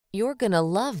You're gonna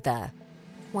love the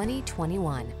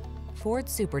 2021 Ford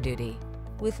Super Duty.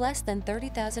 With less than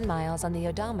 30,000 miles on the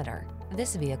odometer,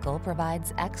 this vehicle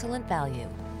provides excellent value.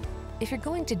 If you're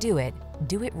going to do it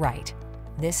right.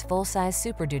 This full-size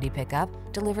Super Duty pickup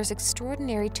delivers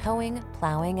extraordinary towing,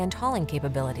 plowing, and hauling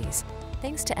capabilities,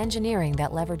 thanks to engineering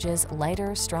that leverages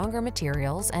lighter, stronger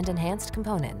materials and enhanced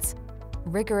components.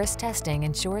 Rigorous testing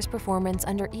ensures performance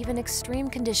under even extreme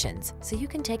conditions, so you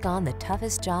can take on the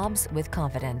toughest jobs with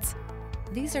confidence.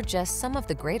 These are just some of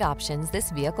the great options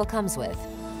this vehicle comes with: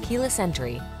 keyless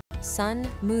entry, sun,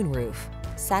 moonroof,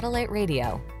 satellite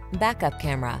radio, backup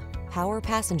camera, power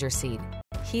passenger seat,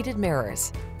 heated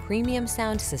mirrors, premium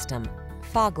sound system,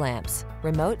 fog lamps,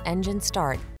 remote engine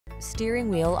start, steering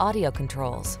wheel audio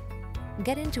controls.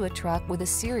 Get into a truck with a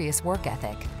serious work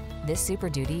ethic. This Super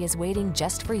Duty is waiting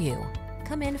just for you.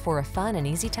 Come in for a fun and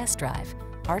easy test drive.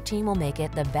 Our team will make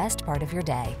it the best part of your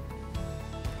day.